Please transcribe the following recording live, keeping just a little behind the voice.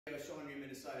Shorin-Ryu,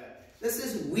 Minnesota. This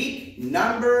is week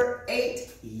number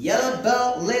 8, yellow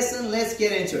belt lesson. Let's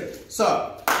get into it.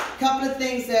 So, a couple of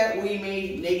things that we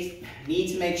need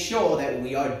to make sure that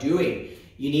we are doing.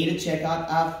 You need to check out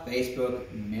our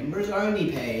Facebook members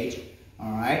only page.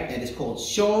 All right, that is called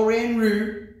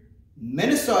Shorin-Ryu,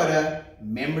 Minnesota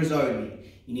members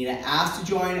only. You need to ask to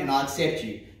join and I'll accept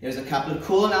you. There's a couple of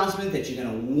cool announcements that you're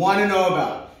going to want to know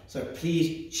about. So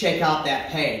please check out that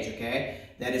page, okay?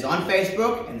 That is on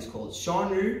Facebook and it's called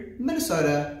Shorin-Ryu,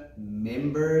 Minnesota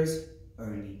members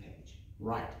only page.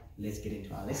 Right, let's get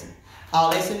into our lesson.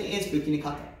 Our lesson is Fuki no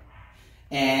Kata.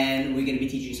 And we're going to be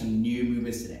teaching some new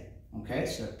movements today. Okay,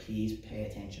 so please pay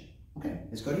attention. Okay,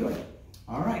 let's go to yoga.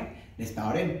 All right, let's bow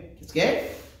it in. Let's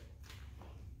get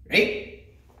ready.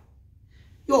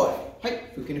 Yoga. Hi,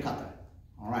 Fuki no Kata.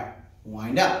 All right,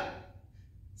 wind up.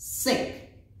 Sink.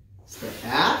 Step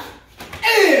back.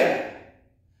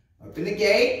 Open the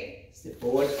gate. Step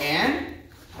forward and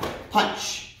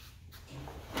punch.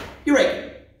 You're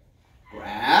ready.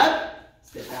 Grab.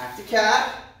 Step back to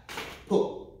cat.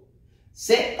 Pull.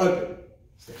 Set. Open.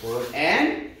 Step forward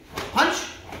and punch.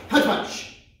 Punch,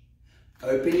 punch.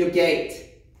 Open your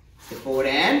gate. Step forward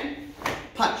and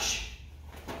punch.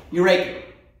 You're ready.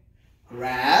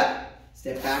 Grab.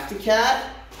 Step back to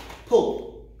cat.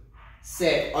 Pull.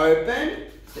 Set. Open.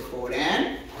 Step forward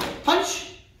and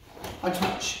punch. Punch,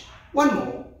 punch. One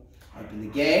more. Open the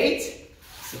gate.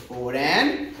 Step forward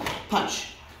and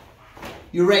punch.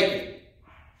 You're ready.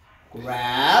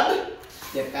 Grab.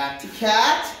 Step back to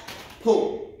cat.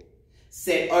 Pull.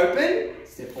 Set. Open.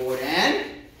 Step forward and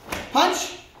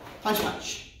punch. Punch,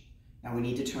 punch. Now we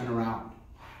need to turn around.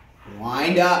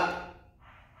 Wind up.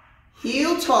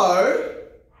 Heel, toe.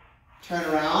 Turn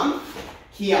around.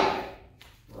 Ki-ai.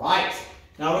 Right.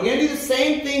 Now we're going to do the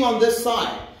same thing on this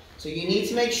side. So you need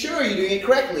to make sure you're doing it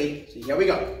correctly. So here we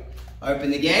go.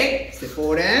 Open the gate, step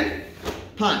forward and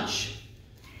punch.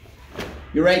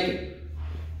 You're ready.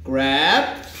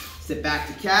 Grab, step back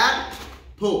to cat,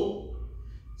 pull.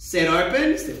 Set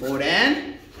open, step forward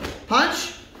and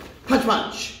punch, punch,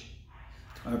 punch.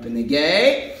 Open the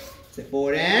gate, step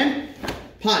forward and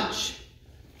punch.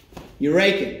 You're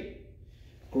ready.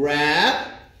 Grab,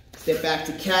 step back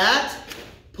to cat,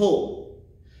 pull.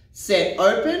 Set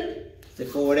open. Step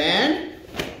forward and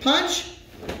punch,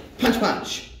 punch,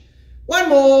 punch. One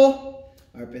more.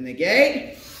 Open the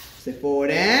gate. Step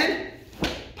forward and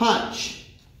punch.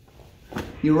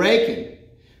 You're raking.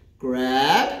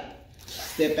 Grab.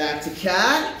 Step back to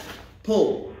cat.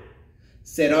 Pull.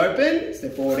 Set open.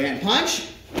 Step forward and punch.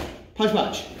 Punch,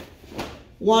 punch.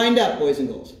 Wind up, boys and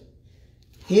girls.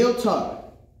 Heel, toe.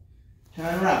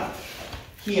 Turn around.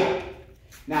 Here.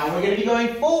 Now we're going to be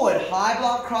going forward. High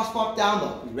block, cross block, down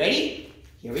block. You ready?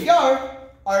 Here we go.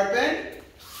 Open,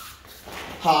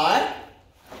 high,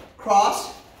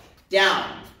 cross,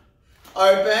 down.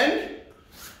 Open,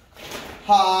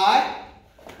 high,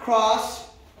 cross,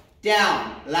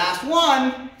 down. Last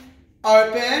one.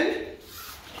 Open,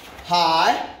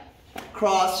 high,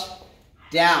 cross,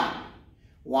 down.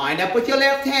 Wind up with your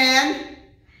left hand.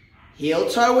 Heel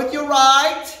toe with your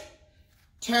right.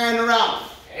 Turn around.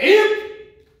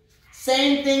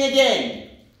 Same thing again.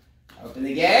 Open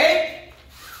the gate.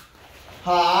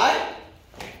 High,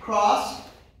 cross,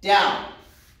 down.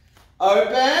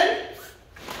 Open,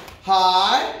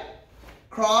 high,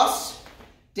 cross,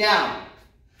 down.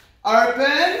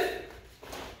 Open,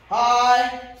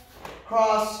 high,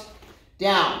 cross,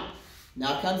 down.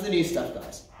 Now comes the new stuff,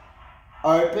 guys.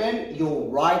 Open your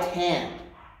right hand.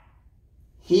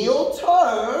 Heel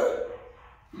toe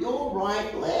your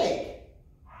right leg.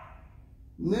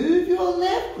 Move your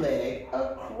left leg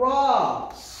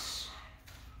across.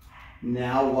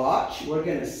 Now watch, we're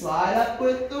going to slide up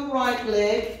with the right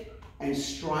leg and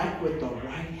strike with the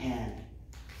right hand.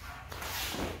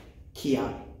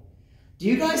 Ki-ai. Do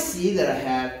you guys see that I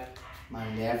have my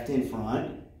left in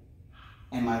front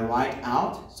and my right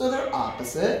out? So they're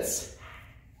opposites.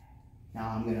 Now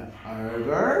I'm going to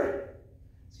over.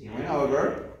 So you went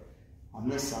over on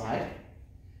this side.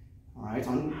 All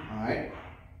right,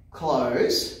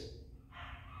 close,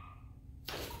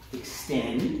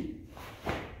 extend,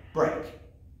 break.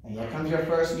 And here comes your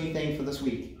first new thing for this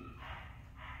week.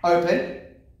 Open,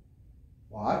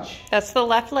 watch. That's the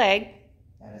left leg.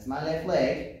 That is my left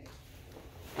leg.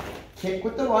 Kick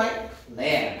with the right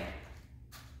leg.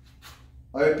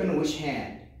 Open which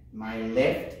hand? My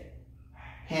left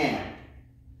hand.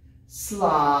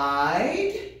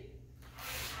 Slide.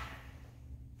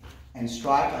 And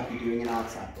strike like you're doing an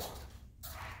outside block.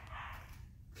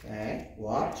 Okay,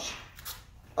 watch.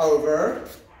 Over,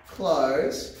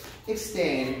 close,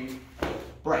 extend,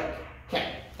 break.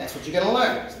 Okay, That's what you're going to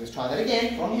learn. So let's try that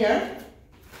again from here.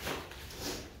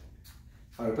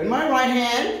 Open my right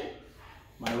hand.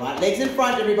 My right leg's in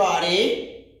front,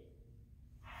 everybody.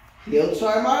 Heel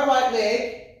toe my right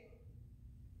leg.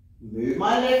 Move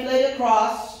my left leg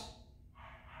across.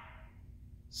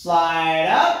 Slide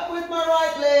up with my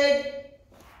right leg.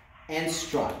 And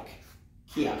strike.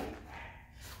 Kia.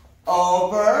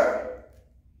 Over.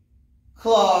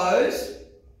 Close.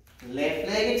 Left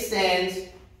leg extends.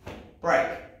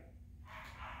 Break.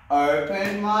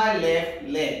 Open my left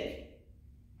leg.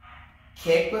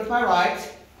 Kick with my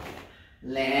right.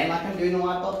 Land like I'm doing the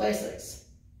white belt basics.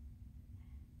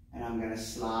 And I'm going to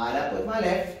slide up with my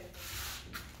left.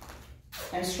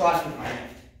 And strike with my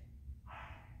left.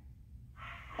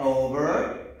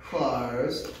 Over,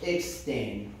 close,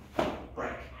 extend,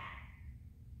 break.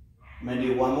 I'm going to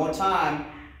do one more time.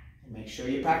 And make sure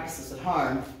you practice this at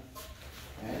home.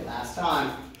 Okay, last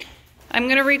time. I'm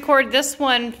going to record this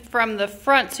one from the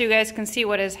front so you guys can see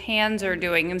what his hands are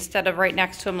doing instead of right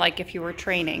next to him like if you were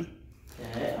training.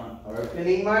 Okay, I'm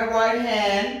opening my right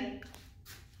hand.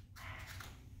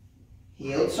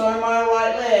 Heel toe my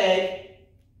right leg.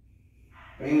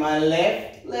 Bring my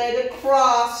left leg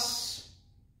across.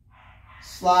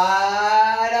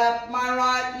 Slide up my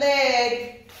right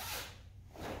leg.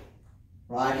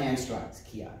 Right hand strikes,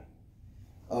 Kia.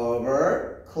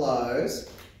 Over, close,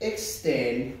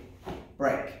 extend,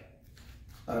 break.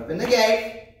 Open the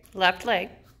gate. Left leg.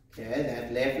 Okay,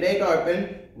 that left leg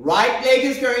open. Right leg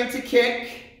is going to kick.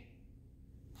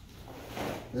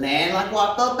 Land like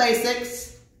white belt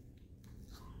basics.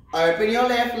 Open your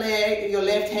left leg, your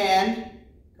left hand.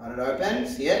 Got it open,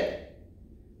 see it?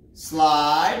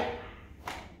 Slide,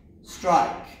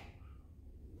 strike.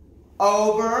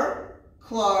 Over,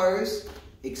 close,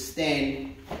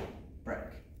 extend, break.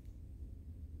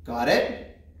 Got it?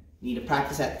 Need to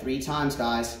practice that 3 times,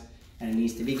 guys. And it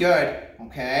needs to be good,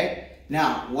 okay?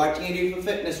 Now, what do you do for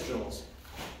fitness drills?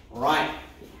 Right,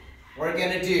 we're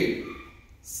gonna do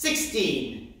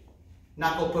 16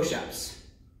 knuckle push-ups.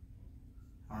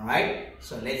 All right,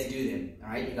 so let's do them. All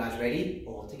right, you guys ready?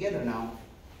 All together now.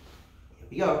 Here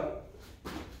we go.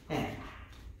 And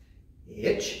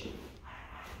ich,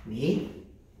 ni,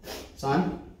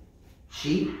 san,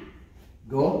 shi,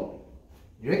 go,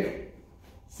 rik,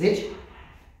 sich,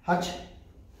 hach,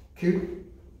 ku,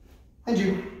 and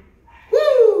ju.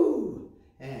 Woo!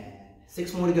 And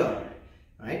 6 more to go.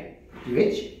 All right, do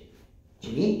ich,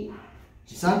 ni,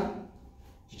 san,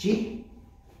 chi,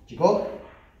 go,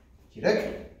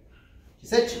 rik.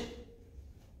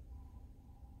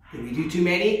 Did we do too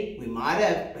many? We might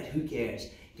have, but who cares?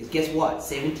 Because guess what?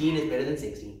 17 is better than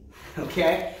 16.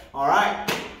 Okay?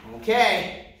 Alright.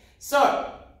 Okay.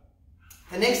 So,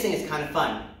 the next thing is kind of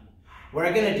fun.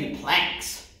 We're going to do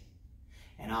planks.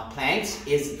 And our planks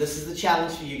this is the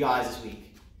challenge for you guys this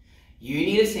week. You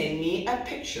need to send me a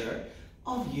picture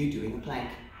of you doing a plank.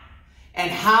 And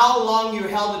how long you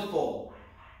held it for.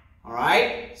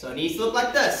 Alright? So it needs to look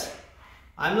like this.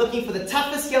 I'm looking for the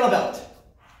toughest yellow belt.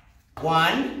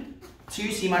 1,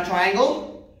 2, see my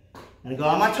triangle? I'm going to go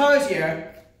on my toes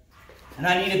here. And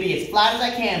I need to be as flat as I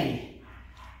can be.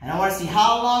 And I want to see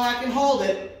how long I can hold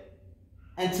it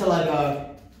until I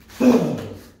go, boom.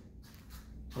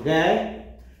 Okay?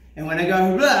 And when I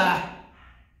go, blah,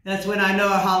 that's when I know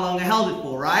how long I held it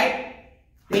for, right?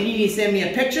 Then you need to send me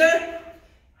a picture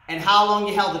and how long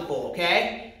you held it for,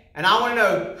 okay? And I want to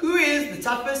know who is the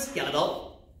toughest yellow belt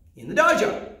in the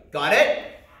dojo. Got it?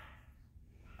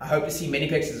 I hope to see many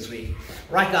pictures this week.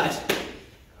 Right, guys.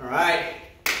 All right.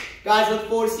 Guys, look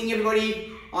forward to seeing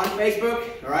everybody on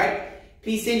Facebook. All right.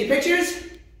 Please send your pictures,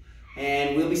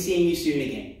 and we'll be seeing you soon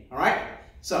again. All right.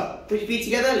 So, put your feet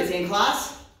together. Let's end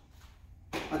class.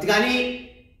 Matigani.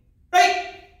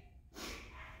 Right.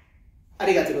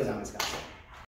 Arigatou gozaimasu, guys.